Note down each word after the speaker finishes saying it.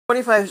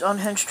45's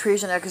unhinged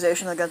treason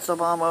accusation against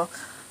Obama.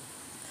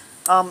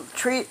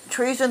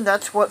 Treason,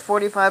 that's what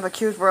 45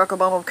 accused Barack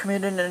Obama of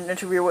committing in an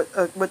interview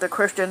with the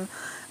Christian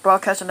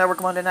Broadcasting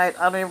Network Monday night.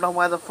 I don't even know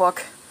why the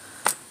fuck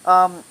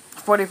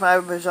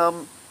 45 is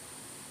on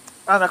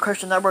a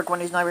Christian network when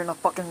he's not even a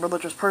fucking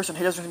religious person.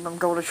 He doesn't even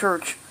go to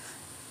church.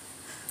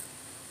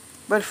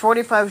 With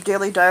 45's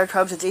daily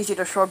diatribes, it's easy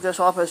to shrug this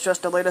off as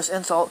just the latest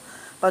insult,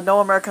 but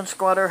no American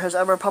squatter has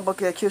ever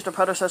publicly accused a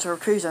predecessor of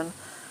treason,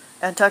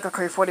 and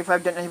technically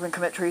 45 didn't even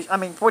commit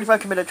treason. 45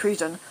 committed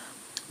treason,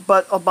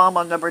 but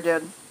Obama never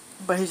did.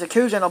 But he's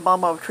accusing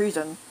Obama of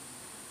treason.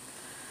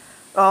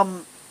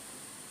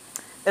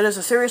 It is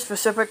a serious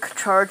specific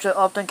charge that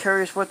often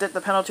carries with it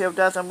the penalty of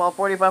death, and while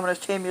 45 and his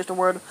team used the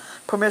word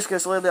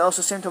promiscuously, they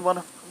also seem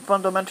to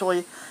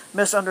fundamentally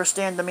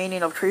misunderstand the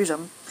meaning of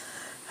treason.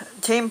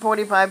 Team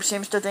 45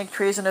 seems to think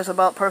treason is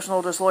about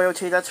personal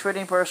disloyalty. That's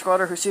fitting for a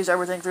squatter who sees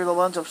everything through the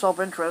lens of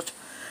self-interest.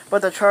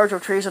 But the charge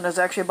of treason is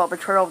actually about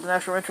betrayal of the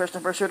national interest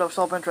in pursuit of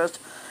self-interest,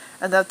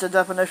 and that's the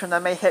definition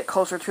that may hit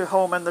closer to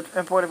home in the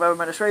 45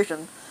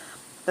 administration.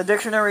 The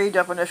dictionary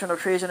definition of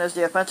treason is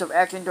the offense of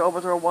acting to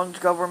overthrow one's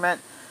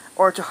government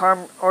or to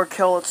harm or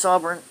kill its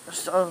sovereign.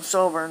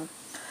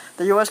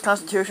 The U.S.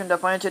 Constitution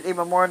defines it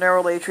even more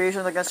narrowly.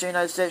 Treason against the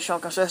United States shall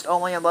consist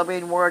only in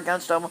levying war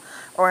against them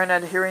or in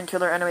adhering to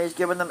their enemies,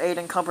 giving them aid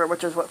and comfort,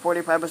 which is what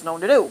 45 is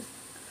known to do.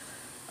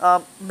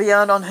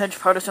 Beyond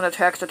unhinged partisan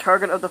attacks, the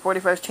target of the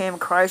 45's team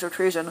cries of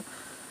treason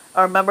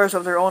are members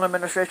of their own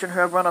administration who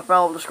have run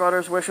afoul of the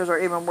squatters' wishes, or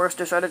even worse,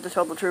 decided to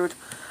tell the truth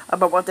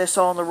about what they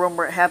saw in the room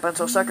where it happened.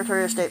 So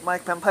Secretary of State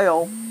Mike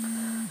Pompeo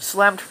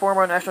slammed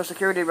former National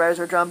Security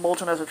Advisor John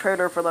Bolton as a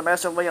traitor for the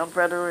massively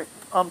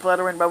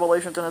unflattering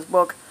revelations in his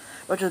book,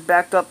 which is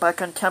backed up by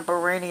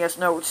contemporaneous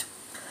notes.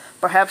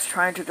 Perhaps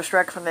trying to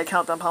distract from the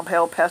account that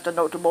Pompeo passed a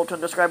note to Bolton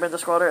describing the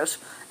squatter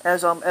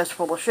as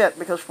full of shit,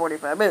 because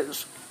 45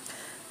 is.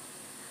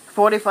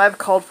 45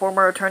 called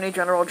former Attorney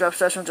General Jeff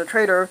Sessions a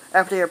traitor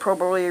after he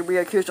appropriately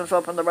reaccused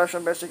himself in the Russia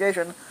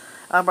investigation,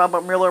 and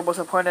Robert Mueller was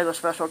appointed as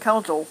special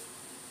counsel.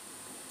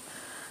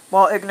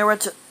 While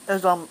ignorance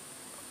is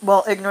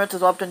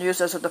often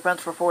used as a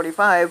defense for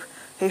 45,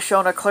 he's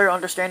shown a clear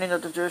understanding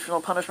of the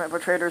traditional punishment for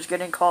traitors.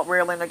 Getting caught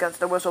railing against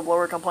the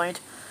whistleblower complaint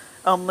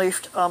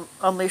unleashed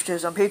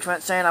his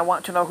impeachment, saying, "I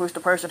want to know who's the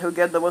person who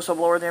gave the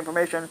whistleblower the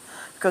information,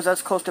 because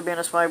that's close to being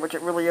a spy," which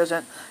it really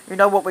isn't. You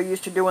know what we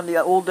used to do in the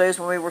old days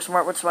when we were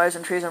smart with spies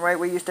and treason, right?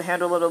 We used to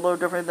handle it a little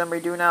differently than we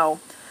do now.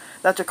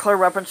 That's a clear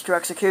reference to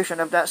execution.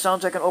 If that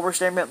sounds like an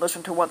overstatement,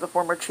 listen to what the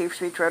former chief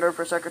speechwriter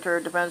for Secretary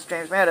of Defense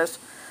James Mattis,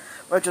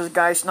 which is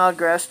Guy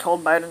Snodgrass,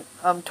 told Brian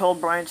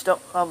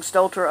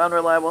Stelter on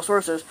reliable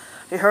sources.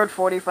 He heard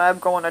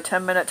 45 go on a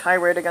 10-minute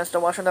tirade against the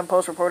Washington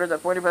Post reporter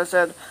that 45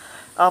 said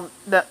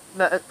that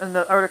in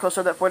the article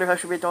said that 45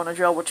 should be thrown in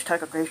jail, which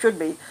technically he should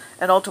be,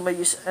 and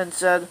ultimately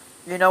said,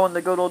 in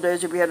the good old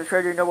days, if you had a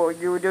traitor, you know what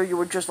you would do? You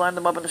would just line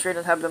them up in the street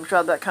and have them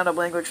shot. That kind of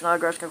language,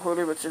 Snodgrass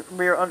concluded with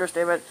severe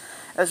understatement,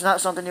 is not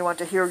something you want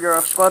to hear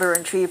your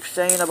squatter-in-chief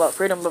saying about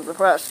freedom of the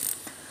press,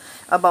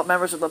 about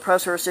members of the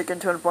press who are seeking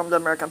to inform the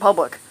American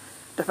public.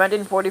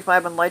 Defending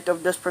 45 in light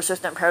of this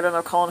persistent pattern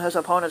of calling his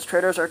opponents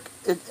traitors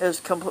is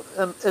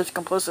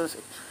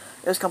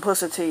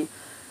complicity.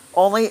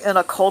 Only in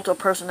a cult of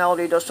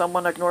personality does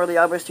someone ignore the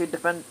obvious to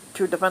defend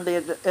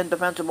the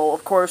indefensible.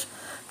 Of course,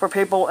 for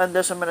people in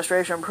this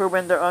administration,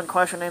 proving their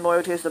unquestioning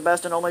loyalty is the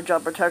best and only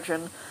job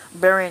protection,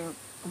 bearing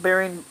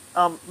being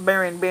a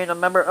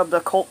member of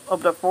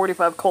the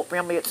 45 cult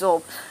family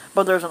itself.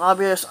 But there's an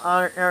obvious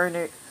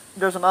irony.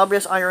 There's an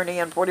obvious irony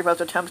in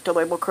 45's attempts to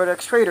label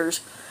critics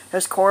traitors.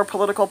 His core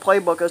political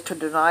playbook is to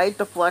deny,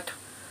 deflect,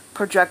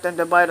 project, and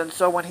divide, and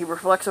so when he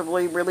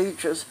reflexively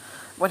reaches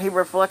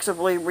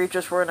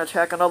for an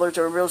attack on others,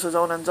 it reveals his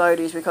own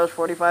anxieties, because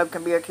 45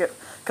 can be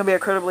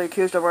credibly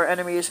accused of our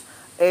enemies'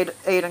 aid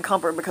and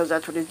comfort, because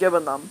that's what he's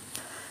given them.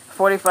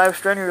 45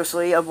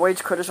 strenuously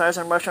avoids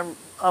criticizing Russian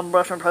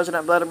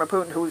President Vladimir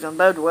Putin, who he's in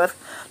bed with,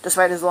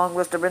 despite his long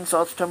list of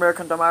insults to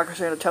American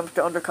democracy and attempts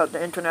to undercut the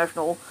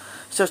international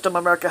system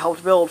America helps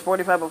build.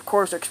 45, of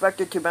course,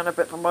 expected to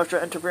benefit from Russia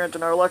interference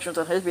in our elections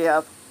on his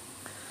behalf.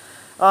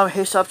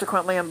 He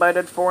subsequently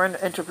invited foreign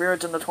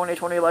interference in the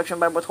 2020 election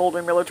by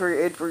withholding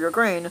military aid for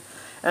Ukraine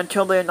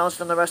until they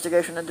announced an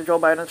investigation into Joe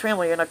Biden's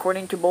family. And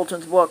according to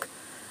Bolton's book,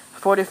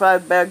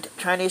 45 begged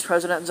Chinese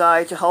President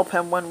Xi to help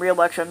him win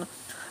re-election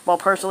while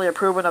personally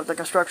approving of the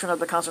construction of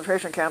the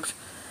concentration camps.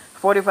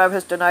 45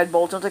 has denied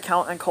Bolton's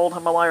account and called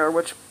him a liar,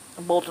 which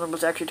Bolton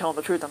was actually telling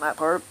the truth on that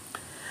part.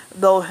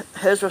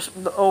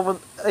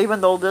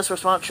 Even though this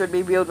response should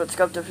be viewed with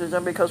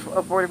skepticism because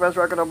of 45's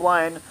record of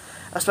lying,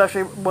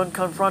 especially when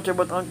confronted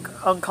with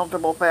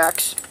uncomfortable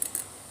facts.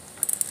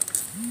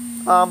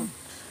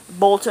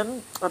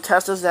 Bolton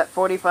attests that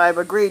 45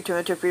 agreed to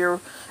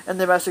interfere in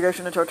the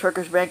investigation into a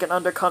Turkish bank and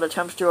undercut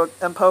attempts to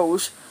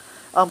impose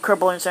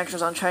crippling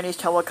sanctions on Chinese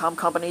telecom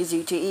company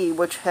ZTE,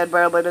 which had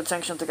violated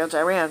sanctions against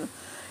Iran.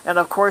 And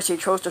of course, he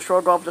chose to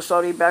shrug off the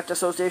Saudi-backed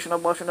Association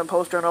of Washington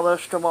Post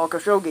journalist Jamal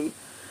Khashoggi.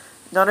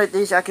 None of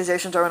these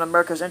accusations are in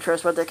America's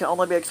interest, but they can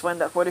only be explained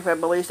that 45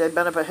 believes they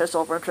benefit his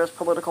self-interest,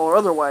 political or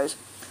otherwise.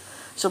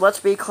 So let's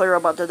be clear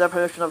about the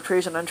definition of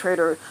treason and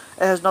traitor. It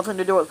has nothing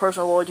to do with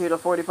personal loyalty to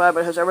 45,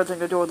 it has everything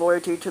to do with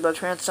loyalty to the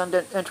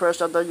transcendent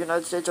interest of the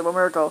United States of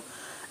America.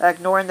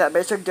 Ignoring that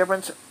basic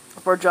difference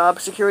for job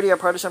security or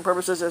partisan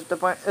purposes is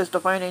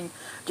defining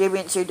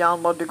deviancy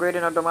down while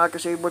degrading our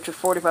democracy, which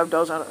 45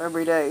 does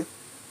every day.